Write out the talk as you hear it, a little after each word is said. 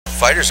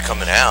fighters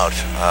coming out.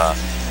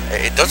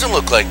 It doesn't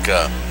look like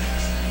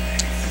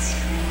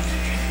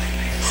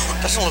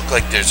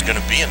there's going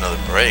to be another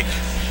break.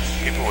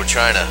 People were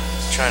trying to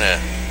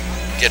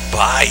get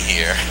by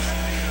here,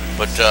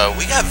 but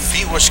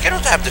we're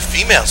scheduled to have the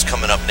females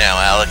coming up now,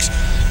 Alex.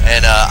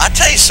 And I'll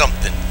tell you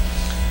something.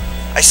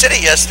 I said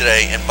it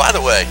yesterday, and by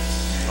the way,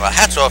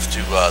 hats off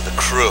to the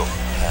crew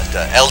at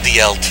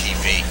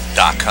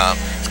LDLTV.com.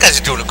 These guys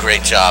are doing a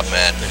great job,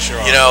 man. They sure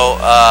are. You know,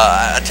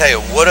 I tell you,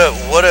 what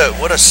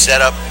a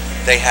setup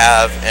they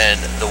have, and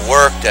the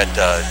work that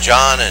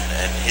John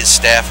and his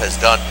staff has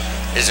done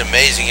is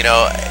amazing. You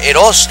know, it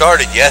all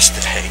started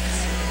yesterday.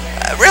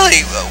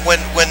 Really,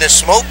 when the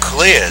smoke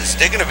clears,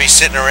 they're going to be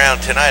sitting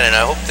around tonight, and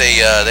I hope they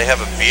have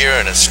a beer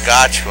and a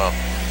scotch,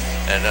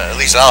 and at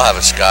least I'll have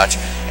a scotch.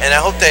 And I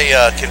hope they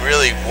can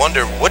really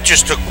wonder what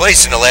just took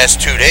place in the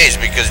last 2 days,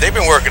 because they've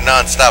been working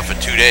nonstop for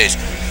 2 days.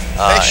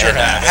 They sure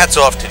have. Hats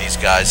off to these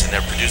guys, and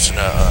they're producing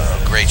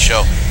a great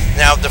show.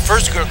 Now, the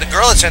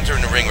girl that's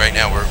entering the ring right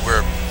now,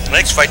 the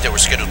next fight that we're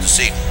scheduled to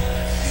see,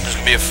 there's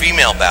going to be a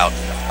female bout,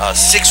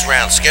 6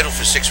 rounds, scheduled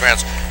for 6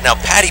 rounds. Now,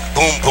 Patty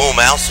Boom Boom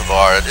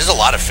Alcivar, there's a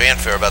lot of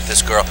fanfare about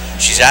this girl.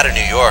 She's out of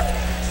New York.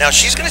 Now,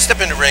 she's going to step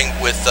in the ring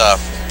with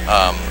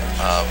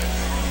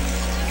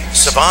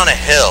Savanna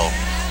Hill,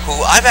 who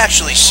I've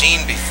actually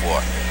seen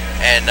before,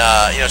 and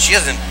you know,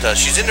 she's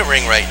in the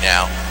ring right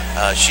now.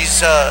 She's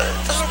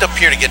doesn't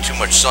appear to get too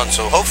much sun,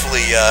 so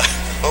hopefully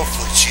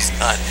she's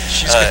not.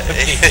 She's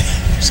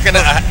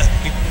gonna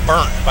be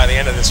burnt by the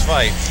end of this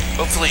fight.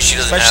 Hopefully she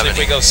doesn't Especially have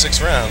if we go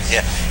 6 rounds.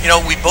 Yeah, you know,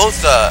 we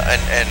both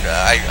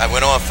I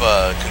went off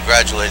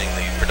congratulating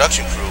the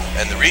production crew,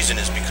 and the reason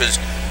is because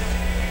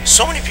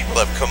so many people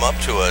have come up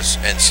to us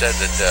and said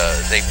that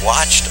they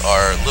watched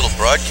our little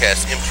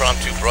broadcast,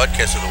 impromptu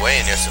broadcast of the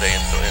weigh-in yesterday,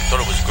 and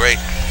thought it was great.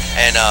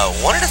 And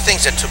one of the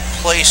things that took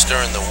place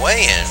during the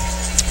weigh-in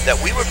that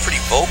we were pretty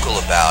vocal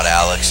about,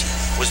 Alex,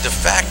 was the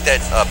fact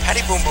that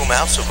Patty Boom Boom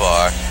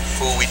Alcivar,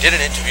 who we did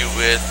an interview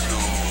with, who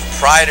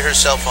prided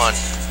herself on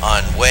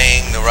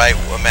weighing the right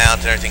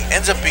amount and everything,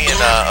 ends up being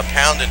a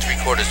pound and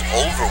 3/4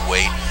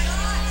 overweight.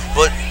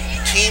 But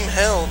Team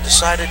Hill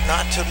decided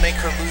not to make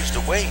her lose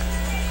the weight.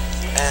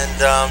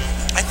 And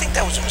I think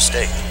that was a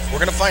mistake.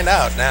 We're going to find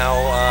out now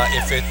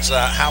if it's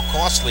how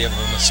costly of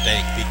a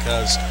mistake,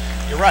 because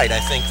you're right. I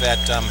think that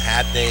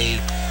had they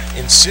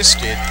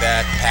insisted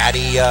that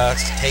Patty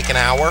take an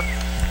hour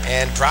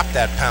and drop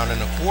that 1.25 pounds,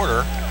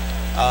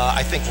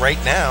 I think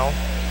right now,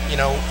 you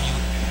know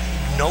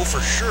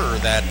for sure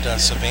that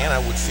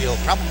Savanna would feel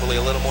probably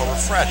a little more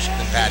refreshed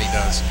than Patty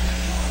does.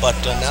 But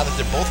now that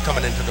they're both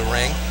coming into the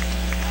ring,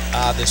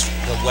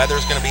 the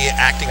weather's going to be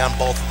acting on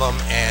both of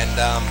them,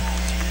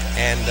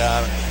 and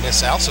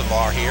Miss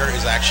Alcivar here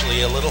is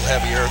actually a little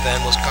heavier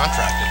than was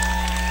contracted.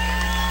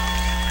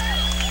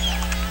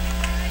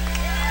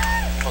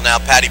 Well, now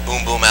Patty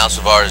Boom Boom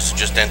Alcivar has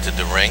just entered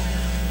the ring,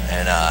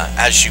 and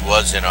as she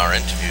was in our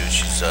interview,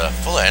 she's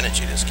full of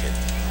energy, this kid.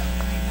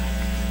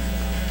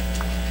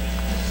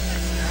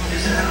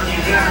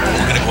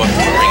 We're going to go up to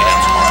the ring and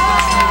answer.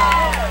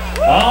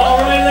 All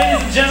right,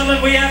 ladies and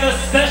gentlemen, we have a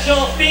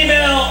special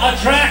female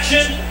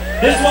attraction.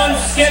 This one's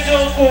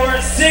scheduled for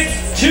 6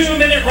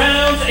 2-minute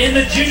rounds in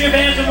the junior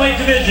bantamweight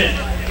division.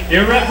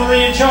 Your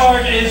referee in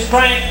charge is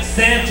Frank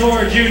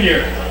Santor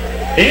Jr.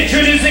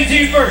 Introducing to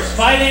you first,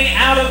 fighting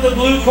out of the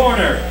blue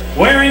corner,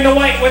 wearing the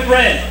white with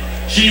red.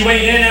 She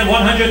weighed in at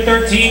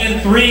 113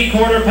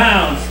 3/4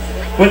 pounds.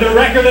 With a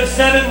record of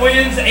 7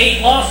 wins,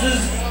 8 losses,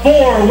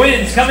 4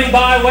 wins, coming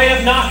by way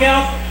of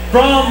knockout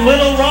from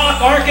Little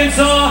Rock,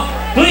 Arkansas.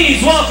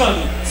 Please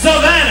welcome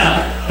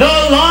Savanna,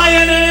 the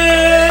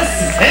Lioness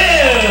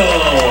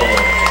Hill.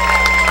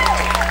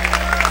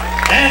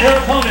 And her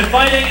opponent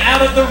fighting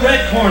out of the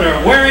red corner,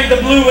 wearing the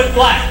blue with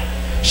black.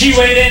 She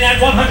weighed in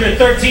at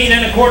 113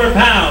 1/4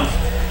 pounds.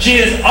 She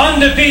is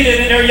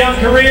undefeated in her young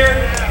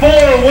career.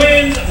 4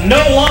 wins,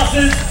 no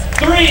losses,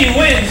 3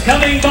 wins,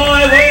 coming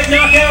by way of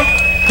knockout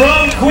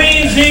from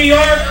Queens, New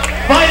York,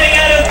 fighting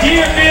out of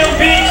Deerfield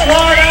Beach,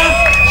 Florida.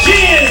 She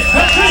is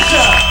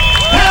Patricia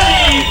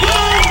Patty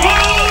Boom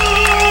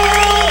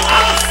Boom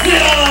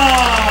Alcivar.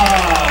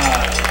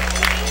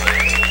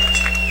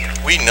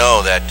 We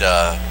know that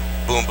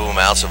Boom Boom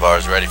Alcivar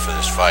is ready for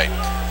this fight,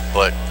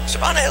 but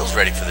Savanna Hill's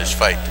ready for this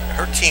fight.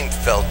 Her team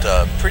felt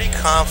pretty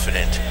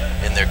confident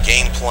in their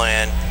game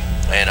plan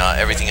and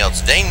everything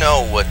else. They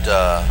know what,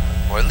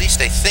 or at least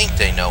they think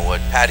they know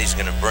what Patty's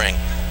going to bring.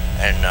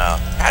 And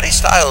Patty's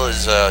style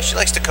is she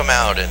likes to come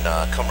out and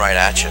come right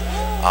at you,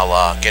 a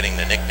la getting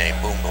the nickname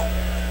Boom Boom.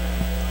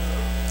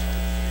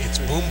 It's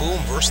Boom Boom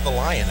versus the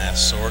Lioness,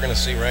 so we're going to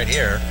see right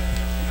here.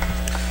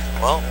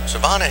 Well,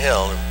 Savanna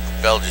Hill, the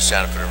bell just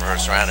sounded for the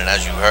first round, and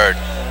as you heard,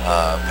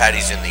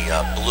 Patty's in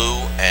the blue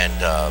and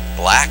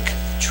black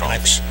trunks. And I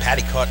think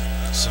Patty caught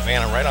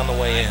Savanna right on the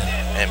way in.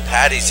 And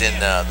Patty's in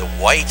the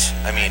white,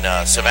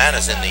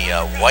 Savanna's in the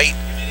white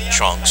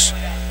trunks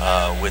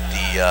with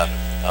the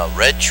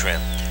red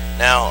trim.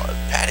 Now,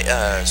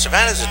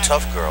 Savanna's a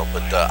tough girl,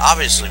 but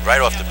obviously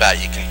right off the bat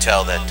you can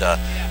tell that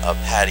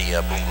Patty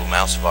Boom Boom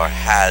Alcivar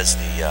has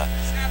the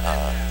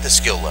the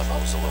skill level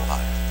was a little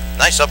high.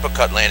 Nice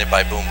uppercut landed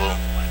by Boom Boom.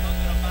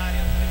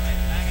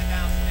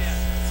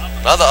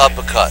 Another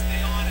uppercut.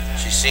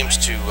 She seems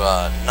to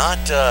not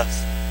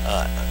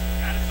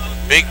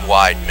big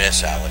wide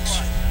miss, Alex.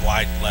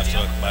 Wide left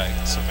hook by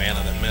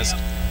Savanna that missed.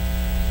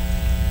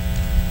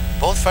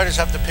 Both fighters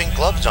have the pink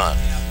gloves on.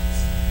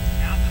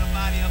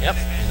 Yep,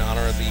 in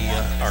honor of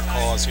our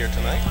cause here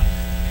tonight.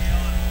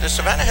 Does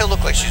Savanna Hill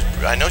look like she's?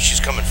 I know she's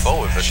coming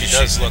forward, but she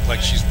does look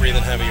like she's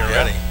breathing heavy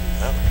already.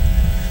 Yeah.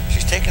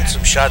 She's taking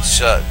some shots.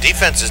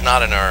 Defense is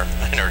not in her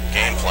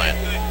game plan.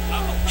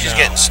 She's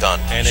getting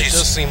stunned. And it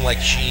does seem like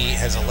she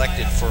has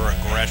elected for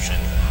aggression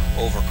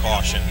over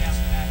caution.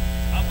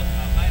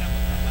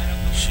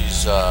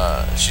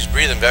 She's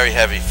breathing very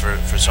heavy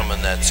for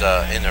someone that's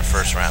in their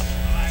first round.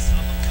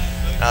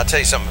 Now, I'll tell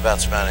you something about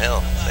Savanna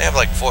Hill. They have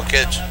like 4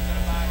 kids.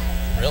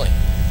 Really?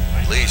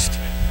 At least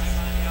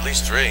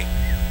 3.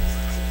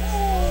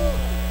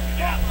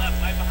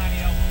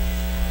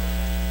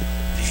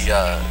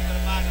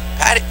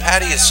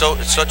 Patty is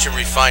such a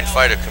refined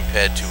fighter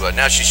compared to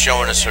now. She's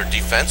showing us her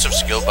defensive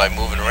skill by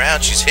moving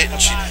around. She's hitting.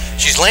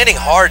 She's landing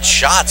hard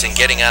shots and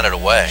getting out of the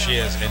way. She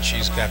is, and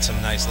she's got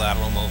some nice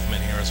lateral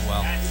movement here as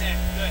well.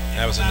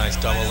 That was a nice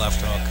double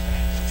left hook.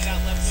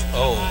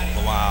 Oh,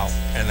 wow.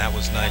 And that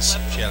was nice.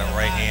 She had a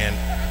right hand.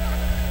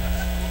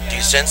 Do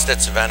you sense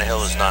that Savanna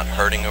Hill is not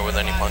hurting her with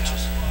any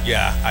punches?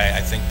 Yeah,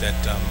 I think that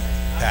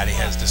Patty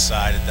has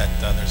decided that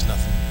there's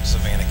nothing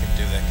Savanna can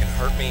do that can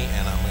hurt me,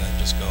 and I'm going to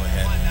just go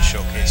ahead and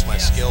showcase my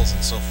skills,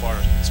 and so far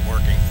it's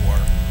working for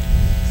her.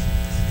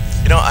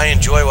 You know, I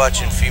enjoy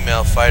watching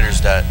female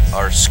fighters that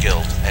are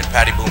skilled, and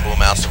Patty Boom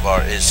Boom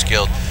Alcivar is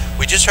skilled.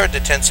 We just heard the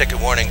 10-second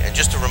warning, and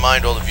just to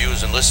remind all the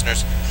viewers and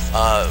listeners,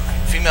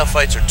 female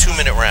fights are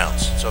 2-minute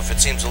rounds. So if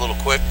it seems a little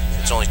quick,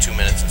 it's only 2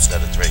 minutes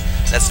instead of 3.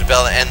 That's the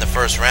bell to end the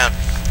first round.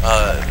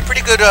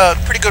 Pretty good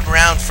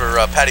round for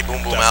Patty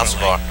Boom Boom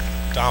Alcivar.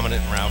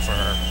 Dominant round for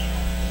her.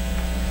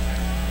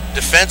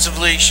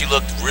 Defensively, she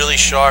looked really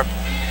sharp.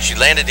 She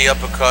landed the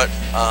uppercut.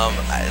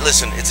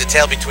 Listen, it's a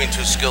tale between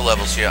 2 skill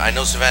levels here. I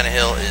know Savanna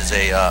Hill is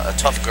a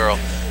tough girl,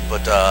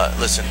 but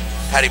listen,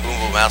 Patty Boom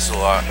Boom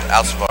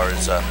Alcivar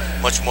is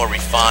much more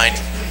refined.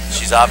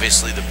 She's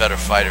obviously the better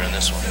fighter in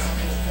this one.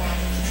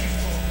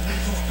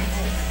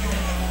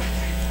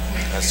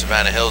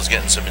 Savanna Hill's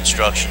getting some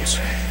instructions.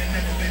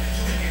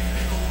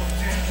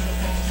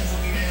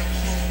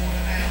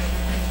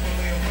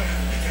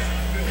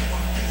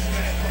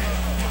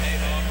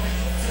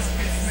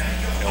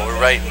 You know, we're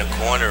right in the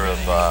corner of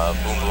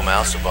Boom Boom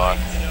Alcivar,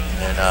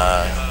 and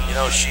you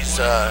know, she's.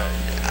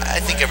 I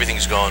think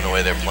everything's going the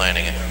way they're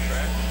planning it.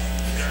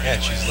 Yeah,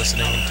 she's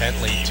listening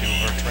intently to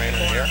her trainer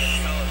here.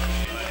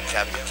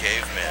 Captain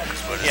Caveman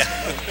is what it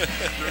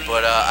is.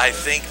 But I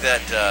think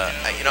that,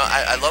 you know,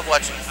 I love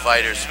watching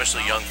fighters,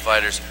 especially young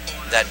fighters,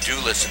 that do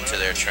listen to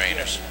their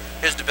trainers.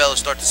 Here's the bell to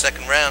start the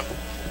second round.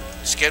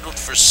 Scheduled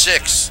for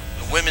 6,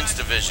 the women's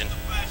division.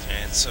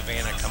 And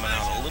Savanna coming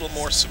out a little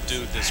more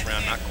subdued this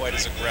round, not quite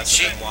as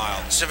aggressive and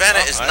wild. Savanna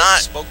is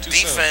not,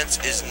 defense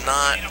is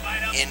not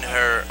in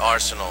her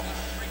arsenal.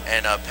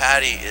 And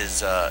Patty is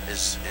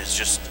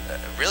just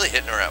really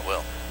hitting her at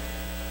will.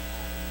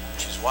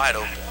 She's wide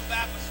open.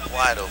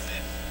 Wide open.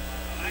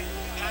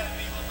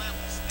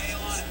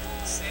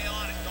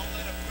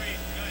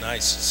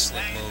 Nice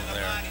slick move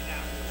there.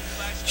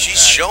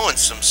 She's showing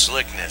some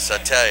slickness, I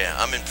tell you.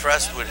 I'm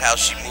impressed with how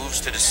she moves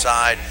to the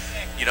side.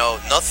 You know,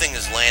 nothing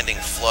is landing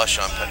flush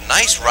on her.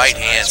 Nice right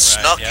hand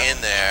snuck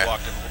in there.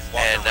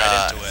 And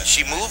right into it.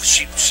 She moves,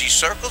 she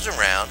circles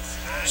around,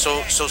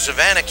 so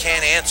Savanna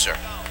can't answer.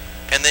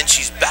 And then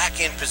she's back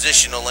in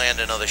position to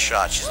land another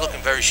shot. She's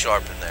looking very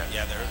sharp in there.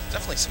 Yeah, there's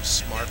definitely some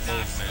smart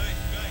movement.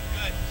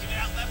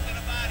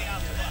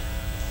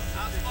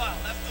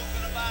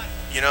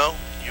 You know,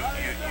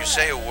 you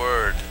say a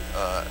word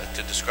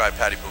to describe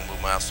Patty Boom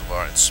Boom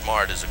Alcivar, and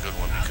smart is a good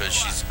one because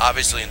she's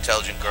obviously an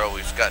intelligent girl.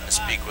 We've gotten to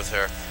speak with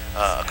her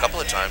a couple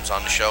of times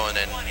on the show, and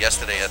then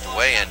yesterday at the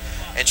weigh-in,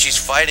 and she's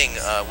fighting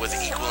with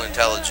equal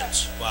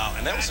intelligence. Wow,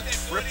 and that was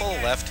a triple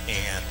left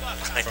hand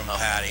from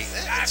Patty.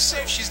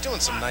 She's doing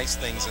some nice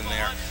things in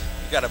there.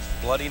 You've got a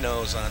bloody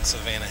nose on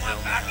Savanna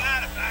Hill now.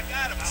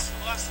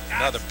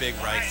 Another big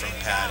right from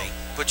Patty.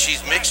 But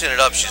she's mixing it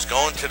up. She's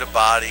going to the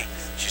body.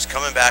 She's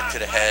coming back to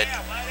the head.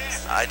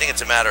 I think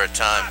it's a matter of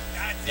time.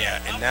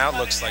 Yeah, and now it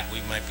looks like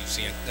we might be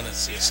going to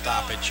see a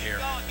stoppage here.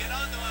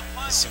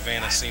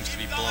 Savanna seems to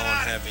be blowing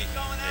heavy.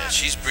 Yeah,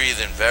 she's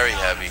breathing very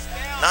heavy.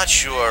 Not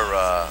sure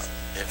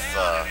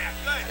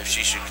if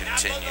she should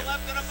continue.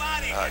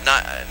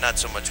 Not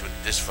so much with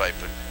this fight,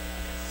 but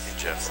in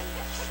general.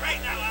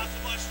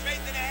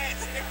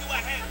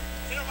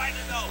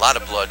 A lot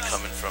of blood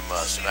coming from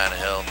Savanna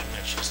Hill, and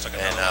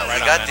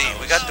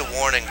we got the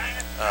warning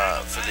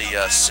for the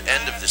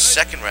end of the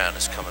second round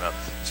is coming up.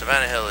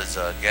 Savanna Hill is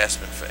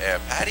gasping for air.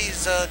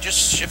 Patty's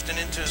just shifting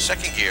into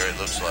second gear, it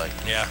looks like.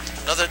 Yeah.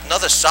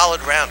 Another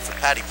solid round for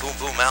Patty Boom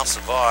Boom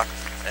Alcivar,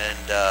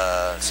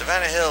 and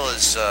Savanna Hill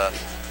is.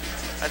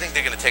 I think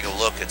they're going to take a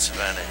look at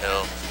Savanna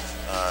Hill.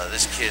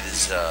 This kid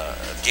is a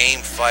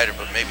game fighter,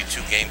 but maybe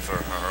too game for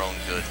her own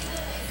good.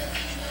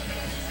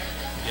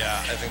 Yeah,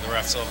 I think the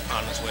ref's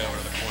on his way over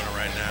to the corner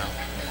right now.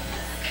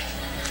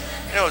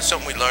 You know, it's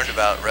something we learned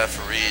about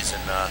referees,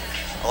 and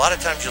a lot of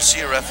times you'll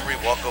see a referee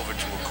walk over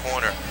to a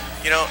corner.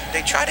 You know,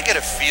 they try to get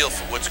a feel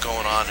for what's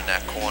going on in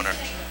that corner.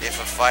 If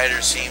a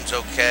fighter seems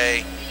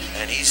okay,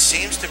 and he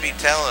seems to be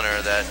telling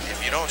her that if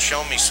you don't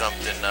show me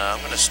something, I'm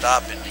going to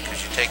stop it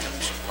because you're taking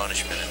some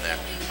punishment in there.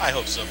 I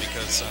hope so,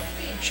 because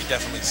she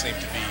definitely seemed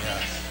to be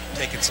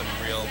taking some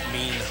real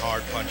mean,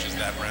 hard punches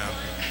that round.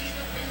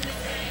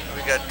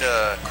 We got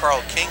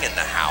Carl King in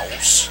the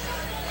house.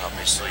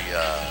 Obviously,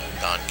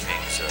 Don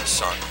King's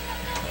son.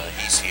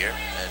 He's here,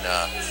 and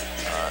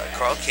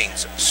Carl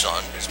King's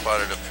son is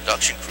part of the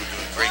production crew,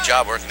 doing a great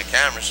job working the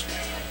cameras.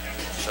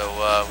 So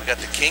we got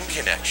the King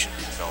connection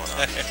going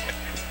on. Here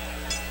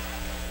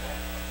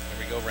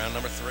we go, round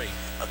number 3.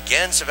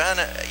 Again,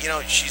 Savanna, you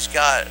know, she's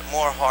got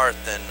more heart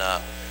than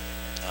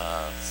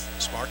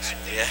smarts.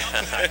 Yeah,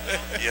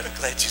 yeah, I'm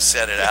glad you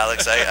said it,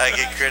 Alex. I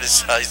get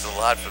criticized a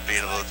lot for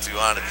being a little too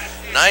honest.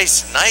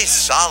 Nice,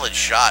 solid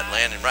shot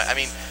landing right. I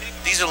mean,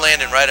 these are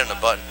landing right on the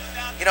button.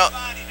 You know,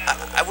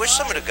 I wish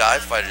some of the guy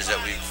fighters that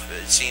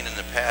we've seen in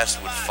the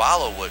past would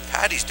follow what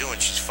Patty's doing.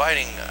 She's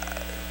fighting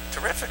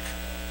terrific.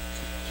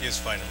 She is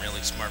fighting a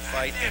really smart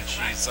fight, and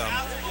she's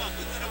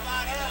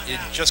in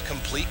just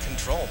complete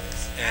control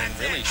and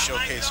really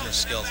showcasing her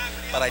skills.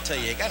 But I tell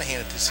you got to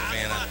hand it to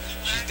Savanna.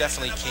 She's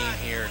definitely came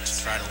here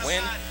to try to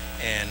win,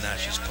 and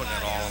she's putting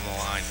it all on the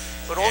line.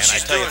 But all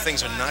she's doing, doing,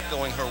 things are not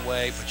going her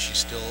way, but she's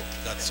still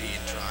gutsy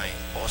and trying.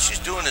 All she's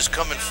doing is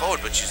coming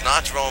forward, but she's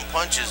not throwing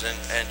punches,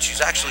 and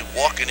she's actually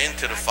walking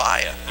into the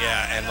fire.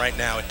 Yeah, and right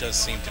now it does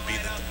seem to be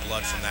that the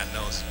blood from that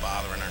nose is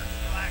bothering her.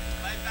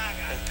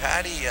 And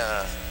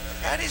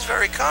Patty's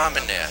very calm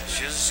in there.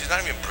 She's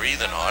not even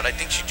breathing hard. I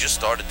think she just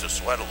started to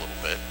sweat a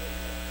little bit.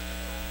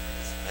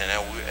 And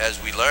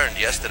as we learned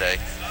yesterday,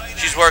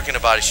 she's working the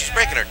body. She's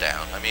breaking her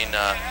down. I mean,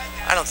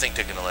 I don't think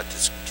they're going to let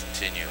this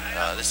continue.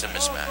 This is a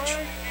mismatch.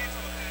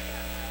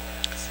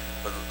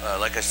 But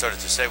like I started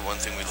to say, one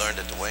thing we learned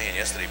at the weigh-in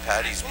yesterday,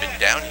 Patty's been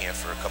down here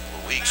for a couple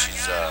of weeks.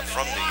 She's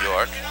from New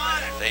York.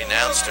 They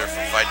announced her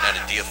from fighting out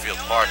at Deerfield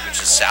Park, which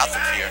is south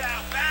of here.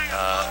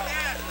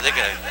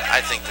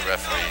 I think the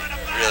referee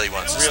really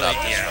wants to stop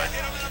this fight.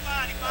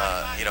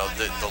 You know,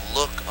 the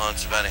look on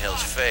Savanna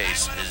Hill's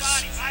face is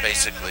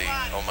basically,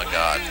 oh my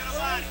God.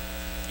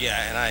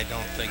 Yeah, and I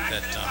don't think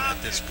that at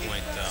this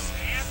point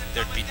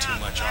there'd be too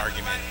much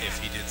argument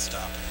if he did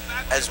stop it.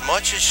 As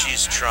much as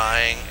she's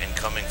trying and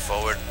coming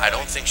forward, I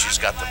don't think she's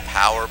got the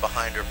power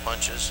behind her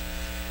punches.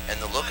 And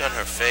the look on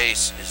her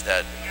face is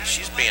that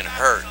she's being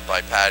hurt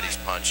by Patty's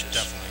punches.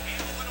 Definitely.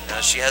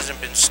 Now, she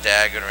hasn't been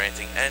staggered or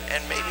anything.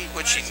 And maybe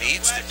what she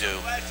needs to do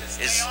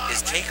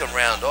is take a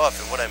round off.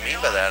 And what I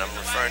mean by that, I'm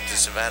referring to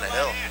Savanna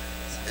Hill,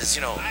 is,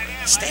 you know,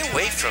 stay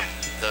away from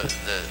the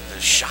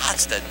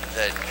shots that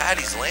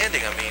Patty's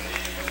landing. I mean,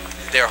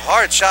 they're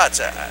hard shots.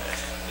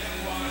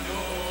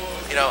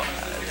 You know,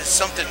 there's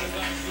something.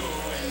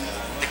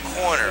 The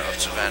corner of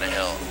Savanna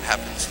Hill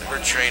happens. Her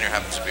trainer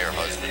happens to be her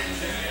husband.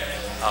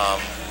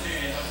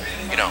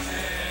 You know,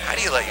 how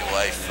do you let your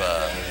wife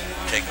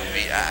take a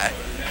beat?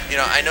 You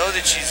know, I know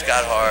that she's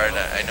got hard.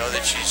 I know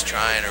that she's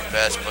trying her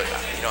best, but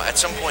you know, at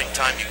some point in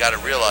time, you got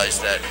to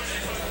realize that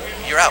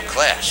you're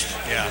outclassed.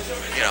 Yeah.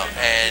 You know,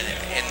 and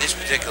in this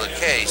particular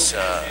case,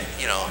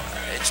 you know,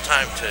 it's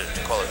time to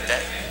call it a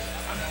day.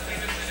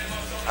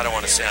 I don't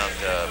want to sound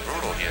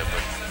brutal here,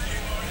 but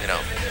you know,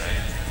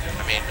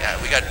 I mean,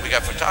 we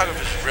got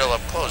photographers real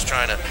up close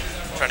trying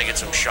to get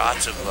some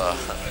shots of a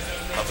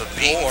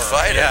beaten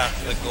fighter. Yeah,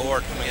 the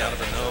gore coming out of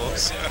her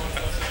nose.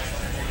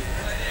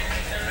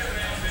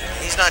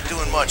 He's not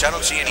doing much. I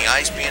don't see any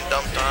ice being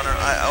dumped on her.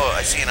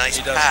 I see an ice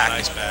pack. He does an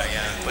ice bag,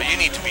 yeah. But you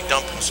need to be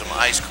dumping some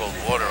ice cold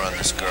water on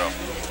this girl.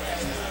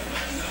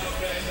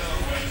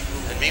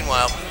 And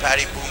meanwhile,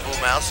 Patty Boom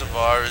Boom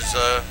Alcivar is,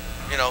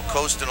 you know,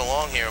 coasting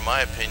along here, in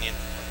my opinion.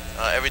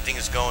 Everything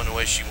is going the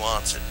way she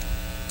wants it.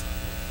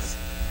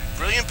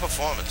 Brilliant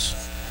performance.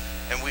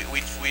 And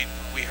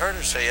we heard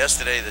her say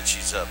yesterday that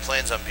she's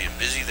plans on being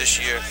busy this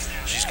year.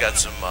 She's got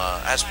some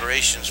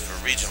aspirations for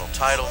a regional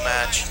title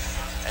match.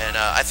 And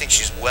I think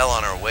she's well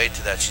on her way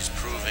to that. She's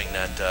proving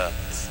that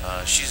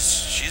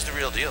she's the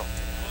real deal.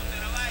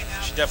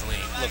 She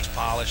definitely looks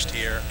polished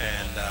here,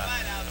 and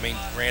I mean,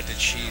 granted,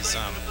 she's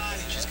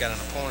got an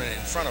opponent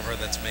in front of her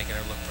that's making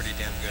her look pretty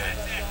damn good.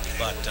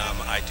 But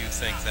I do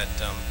think that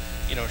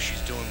you know,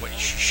 she's doing what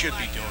she should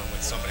be doing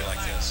with somebody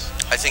like this.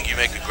 I think you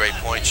make a great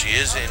point. She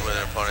is in with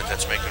an opponent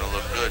that's making her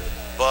look good.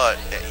 But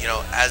you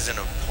know, as an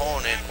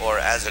opponent or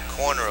as a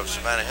corner of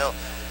Savanna Hill,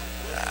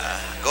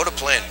 go to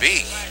plan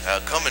B.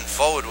 Coming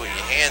forward with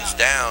your hands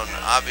down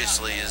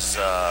obviously is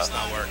it's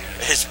not working.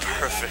 It's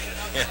perfect.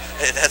 Yeah.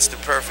 That's the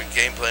perfect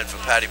game plan for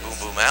Patty Boom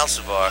Boom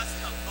Alcivar.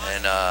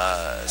 And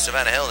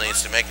Savanna Hill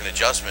needs to make an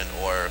adjustment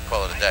or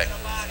call it a day.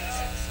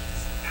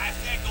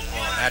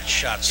 Well, that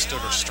shot stood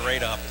her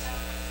straight up.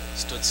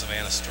 Stood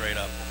Savanna straight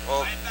up.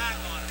 Well,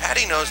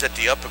 Patty knows that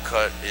the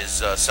uppercut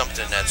is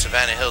something that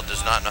Savanna Hill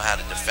does not know how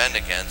to defend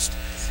against,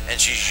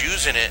 and she's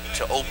using it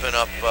to open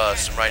up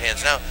some right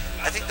hands. Now,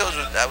 I think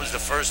that was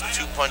the first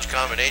two-punch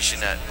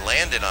combination that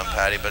landed on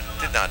Patty, but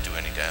did not do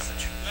any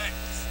damage.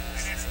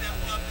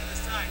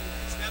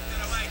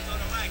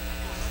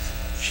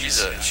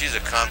 She's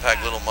a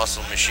compact little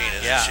muscle machine,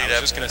 isn't she? Yeah,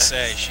 I was just gonna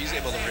say she's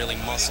able to really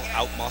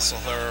out-muscle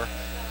her.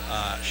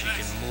 She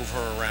can move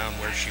her around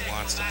where she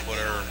wants to put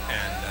her,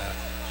 and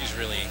she's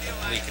really in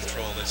complete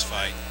control of this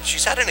fight.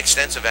 She's had an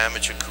extensive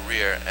amateur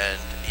career, and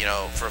you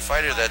know, for a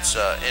fighter that's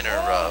in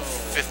her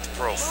fifth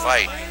pro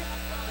fight,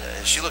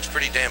 she looks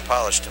pretty damn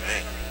polished to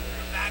me.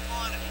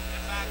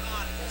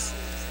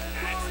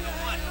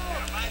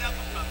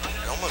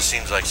 It almost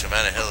seems like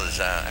Savanna Hill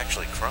is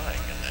actually crying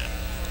in there.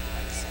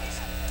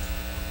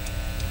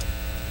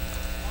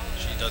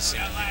 She does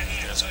seem to be.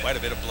 There's quite a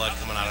bit of blood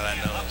coming out of that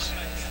nose.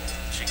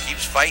 She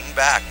keeps fighting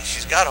back.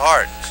 She's got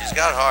heart. She's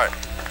got heart.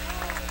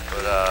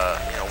 But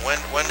you know, when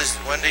do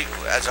you,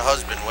 as a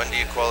husband, when do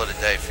you call it a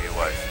day for your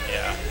wife?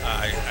 Yeah,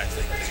 I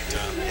think that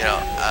you know,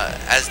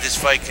 as this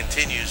fight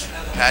continues,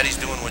 Patty's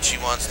doing what she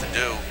wants to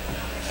do,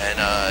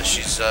 and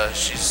she's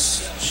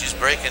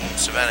breaking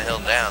Savanna Hill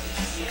down.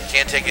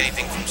 Can't take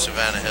anything from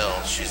Savanna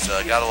Hill. She's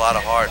got a lot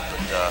of heart, but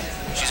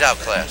she's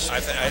outclassed.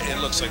 It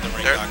looks like the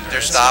ring doctor.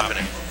 They're stopping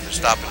it. They're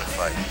stopping the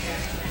fight.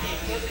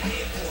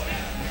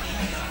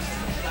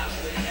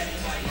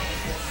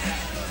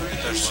 It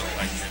does look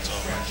like it's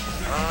over.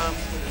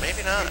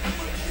 Maybe not.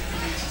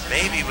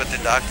 Maybe what the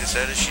doctor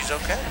said is she's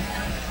okay.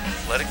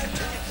 Let it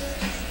continue.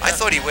 Yeah. I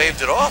thought he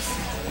waved it off.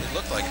 It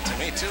looked like it to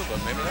me too, but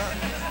maybe not.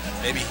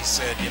 Maybe he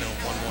said, you know,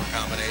 one more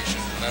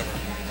combination, whatever.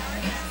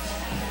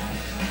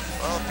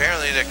 Well,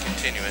 apparently they're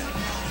continuing.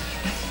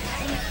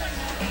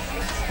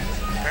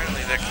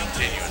 Apparently they're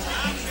continuing.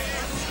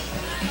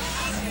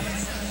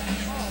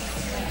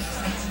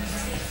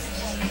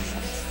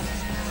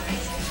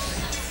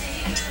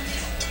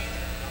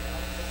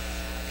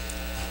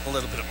 A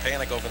little bit of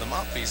panic over the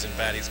mouthpiece in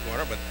Patty's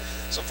corner, but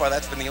so far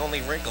that's been the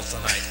only wrinkle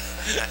tonight.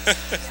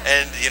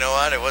 And you know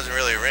what? It wasn't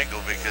really a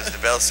wrinkle because the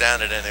bell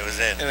sounded and it was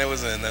in. And it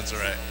was in. That's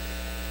right.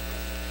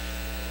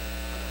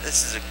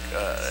 This is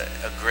a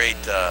great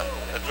show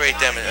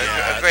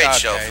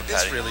for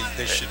Patty.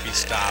 This should be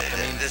stopped. I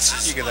mean,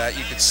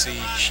 you could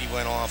see she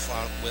went off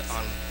on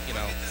you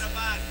know,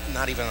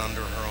 not even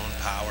under her own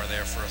power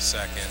there for a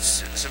second.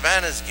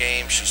 Savanna's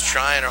game. She's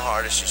trying her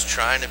hardest. She's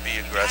trying to be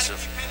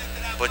aggressive.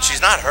 But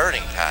she's not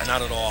hurting Patty.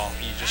 Not at all.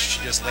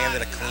 She just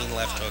landed a clean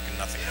left hook and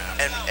nothing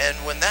happened. And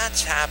when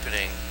that's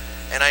happening,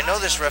 and I know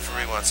this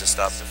referee wants to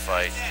stop the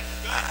fight,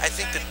 I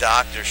think the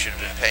doctor should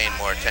have been paying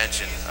more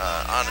attention.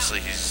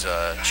 Honestly, he's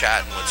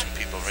chatting with some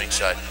people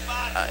ringside.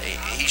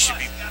 He should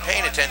be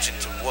paying attention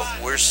to what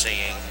we're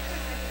seeing.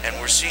 And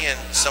we're seeing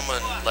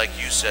someone, like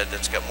you said,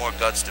 that's got more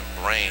guts than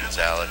brains,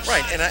 Alex.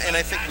 Right, and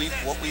I think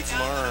what we've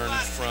learned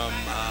from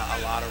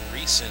a lot of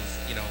recent,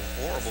 you know,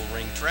 horrible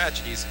ring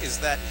tragedies is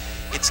that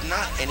it's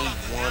not any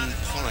one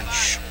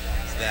punch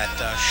that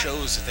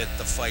shows that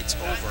the fight's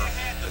over,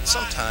 but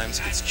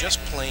sometimes it's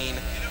just plain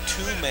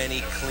too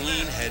many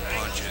clean head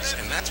punches,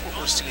 and that's what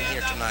we're seeing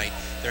here tonight.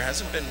 There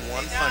hasn't been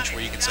one punch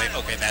where you can say,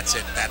 okay, that's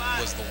it, that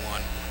was the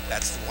one.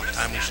 That's the one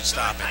time we should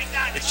stop it.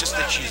 It's just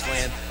that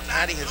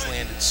Patty has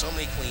landed so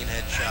many clean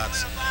head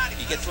shots.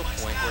 You get to a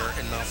point where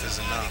enough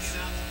is enough.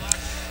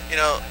 You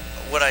know,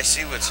 what I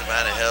see with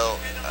Savanna Hill,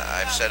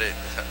 I've said it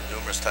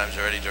numerous times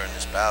already during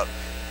this bout,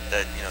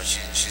 that, you know,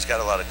 she's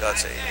got a lot of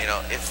guts. You know,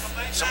 if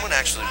someone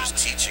actually was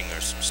teaching her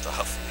some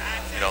stuff,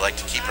 you know, like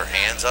to keep her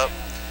hands up,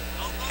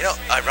 you know,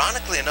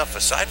 ironically enough,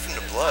 aside from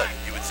the blood,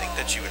 you would think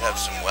that she would have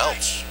some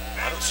welts.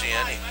 I don't see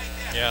any.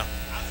 Yeah.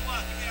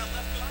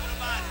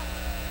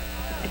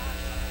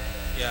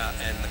 Yeah,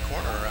 and the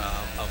corner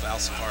of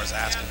Alcivar is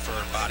asking for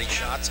body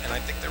shots, and I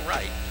think they're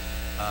right,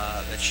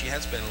 that she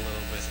has been a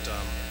little bit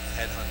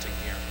head hunting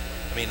here.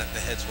 I mean,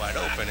 the head's wide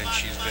open, and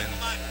she's been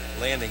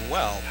landing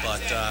well,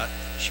 but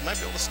she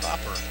might be able to stop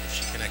her if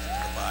she connected to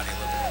the body a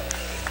little more.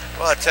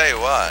 Well, I'll tell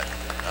you what,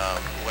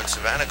 when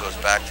Savanna goes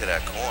back to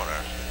that corner,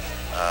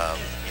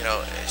 you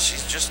know,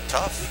 she's just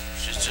tough.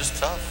 She's just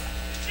tough.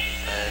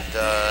 And,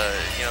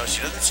 you know,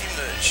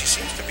 she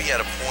seems to be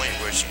at a point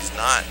where she's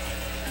not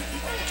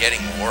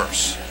getting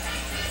worse,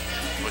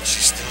 but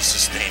she's still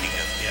sustaining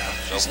it. Yeah,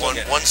 so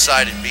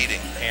one-sided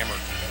beating. Hammered.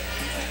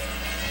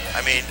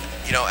 I mean,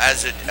 you know,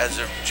 as a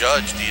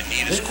judge, do you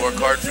need a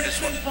scorecard for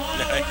this one?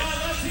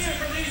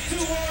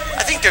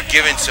 I think they're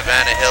giving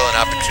Savanna Hill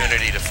an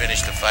opportunity to finish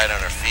the fight on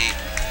her feet,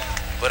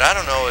 but I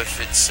don't know if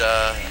it's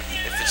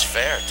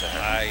fair to her.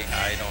 I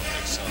don't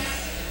think so.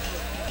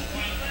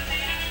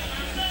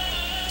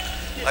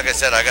 Like I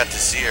said, I got to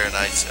see her, and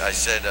I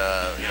said,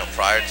 you know,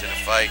 prior to the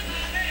fight,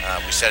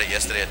 we said it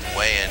yesterday at the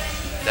weigh-in,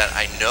 that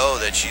I know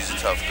that she's a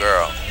tough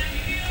girl,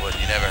 but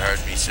you never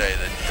heard me say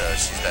that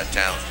she's that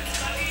talented.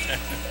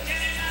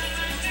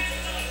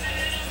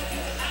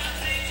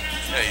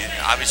 You know,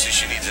 obviously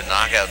she needs a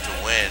knockout to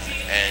win,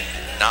 and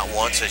not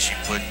once has she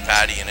put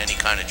Patty in any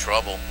kind of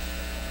trouble.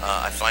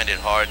 I find it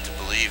hard to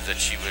believe that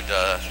she would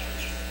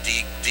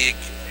dig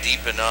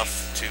deep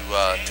enough to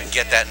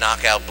get that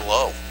knockout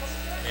blow.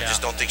 Yeah. I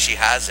just don't think she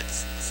has it.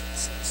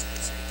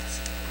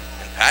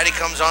 And Patty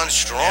comes on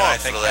strong. And I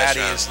think for the last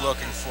Patty round. is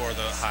looking for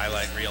the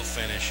highlight reel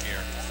finish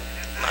here.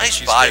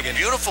 Nice body,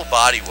 beautiful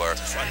body work.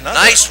 Another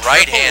Nice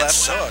right triple hand,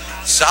 left hook.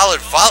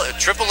 solid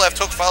triple left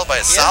hook followed by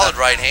a solid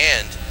right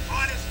hand.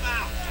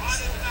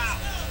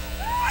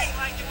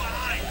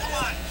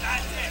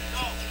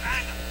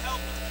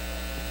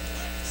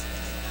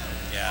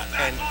 Yeah,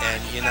 and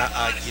you know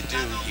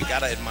you got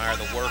to admire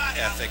the work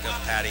ethic of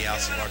Patty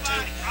Alcivar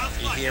too.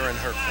 You hear in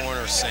her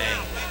corner saying,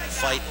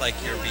 "Fight like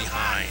you're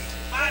behind,"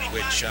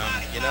 which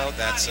you know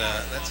that's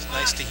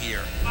nice to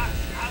hear.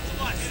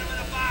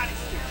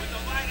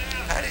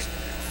 Patty,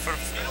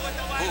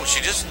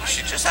 she just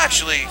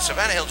actually,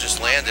 Savanna Hill just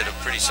landed a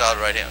pretty solid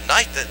right hand.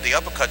 Nice, the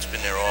uppercut's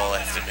been there all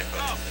afternoon.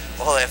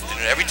 All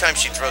afternoon. Every time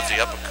she throws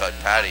the uppercut,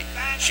 Patty,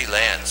 she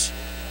lands.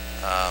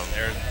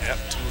 Yep,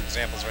 2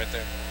 examples right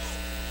there.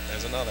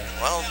 There's another.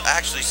 Well,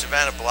 actually,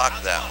 Savanna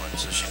blocked that one,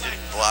 so she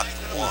didn't block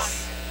the one.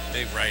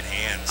 Big right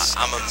hands.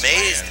 I'm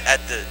amazed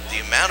at the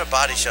amount of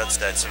body shots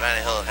that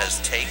Savanna Hill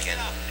has taken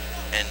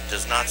and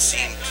does not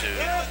seem to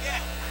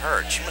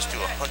hurt. She must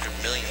do 100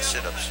 million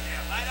sit-ups.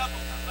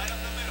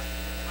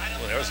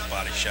 Well, there was a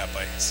body shot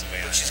by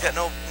Savanna. But she's got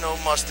no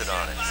mustard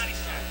on it.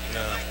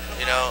 No.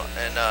 You know,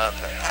 and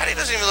Patty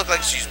doesn't even look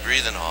like she's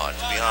breathing hard,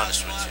 to be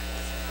honest with you.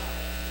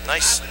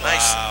 Nice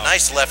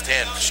left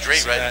hand,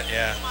 straight right. That,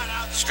 yeah.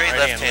 Straight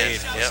right left hand.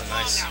 Yep.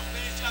 Nice.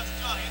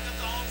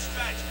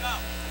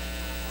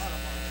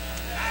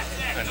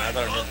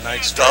 Another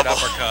nice right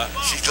uppercut.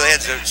 She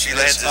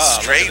lands a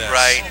straight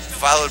right,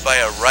 followed by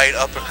a right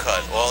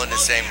uppercut, all in the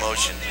same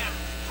motion.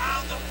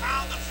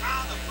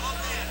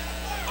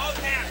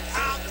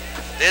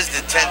 There's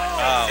the 10.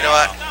 You know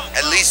what?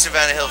 At least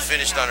Savanna Hill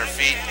finished on her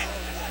feet.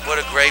 What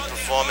a great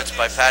performance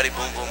by Patty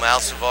Boom Boom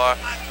Alcivar.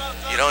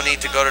 You don't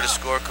need to go to the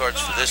scorecards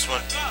for this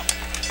one.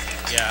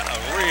 Yeah, a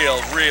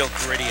real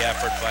gritty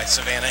effort by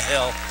Savanna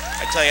Hill.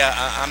 I tell you,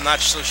 I'm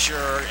not so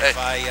sure if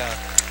I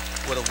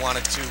would have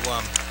wanted to,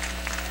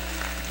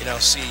 you know,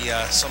 see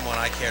someone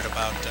I cared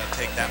about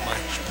take that much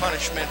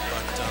punishment.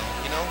 But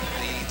you know,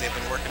 they've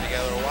been working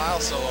together a while,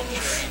 so I'm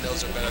sure he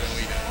knows her better than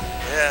we do.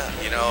 Yeah,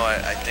 you know,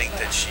 I think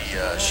that she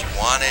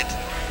wanted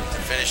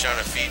to finish on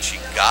her feet. She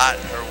got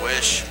her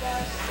wish,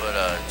 but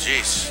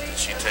geez, did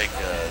she take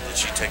a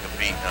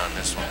beating on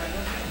this one?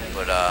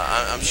 But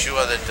I'm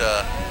sure that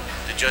the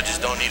judges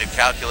don't need a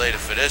calculator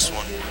for this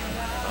one.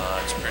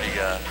 It's pretty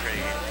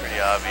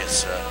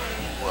obvious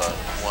who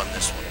won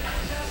this one,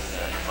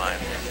 in my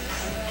opinion.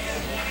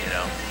 You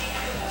know,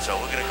 so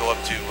we're gonna go up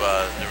to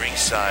the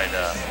ringside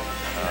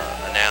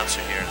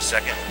announcer here in a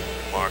second,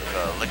 Mark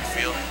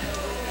Lickfield,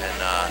 and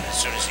as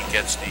soon as he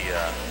gets the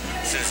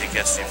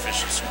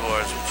official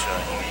scores, which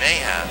he may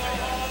have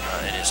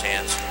in his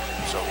hands,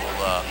 so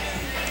we'll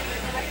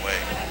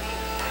wait.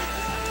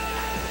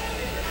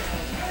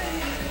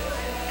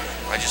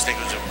 I just think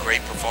it was a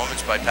great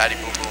performance by Patty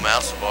Boom Boom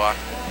Alcivar,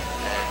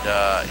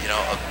 and you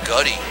know, a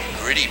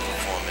gritty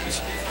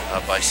performance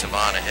by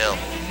Savanna Hill.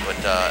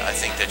 But I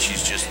think that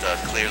she's just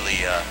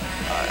clearly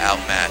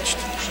outmatched.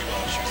 She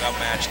was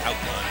outmatched,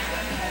 outgunned.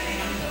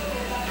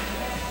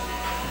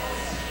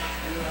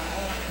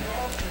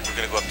 We're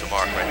going to go up to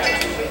Mark right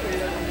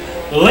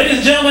now. Ladies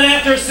and gentlemen,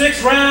 after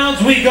 6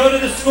 rounds, we go to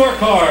the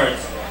scorecards.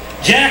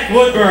 Jack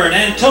Woodburn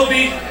and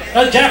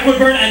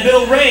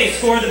Bill Ray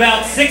scored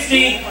about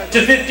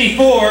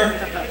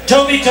 60-54.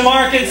 Toby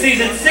Tamarkin sees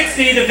it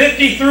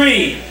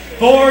 60-53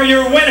 for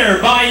your winner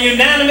by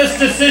unanimous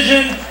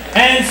decision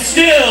and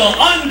still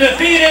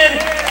undefeated,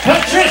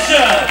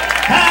 Patricia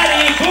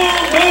Patty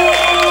Boom Boom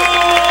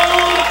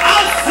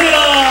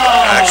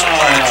Alcivar. Actually,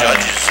 one of the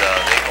judges,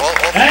 all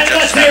and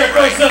let's hear it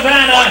for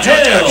Savanna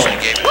Hill. Actually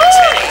gave it a 10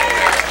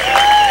 anyway.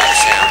 It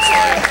sounds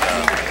like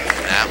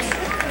now.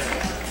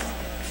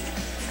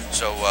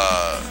 So,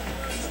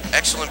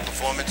 excellent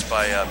performance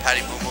by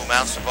Patty Boom Boom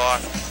Alcivar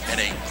and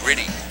a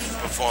gritty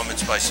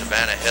performance by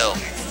Savanna Hill.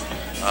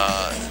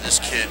 This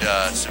kid,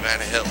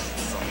 Savanna Hill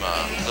from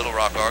Little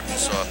Rock,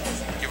 Arkansas,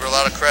 give her a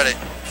lot of credit,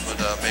 but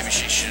maybe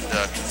she should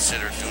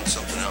consider doing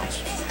something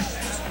else.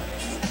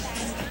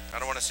 I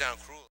don't want to sound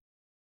cruel.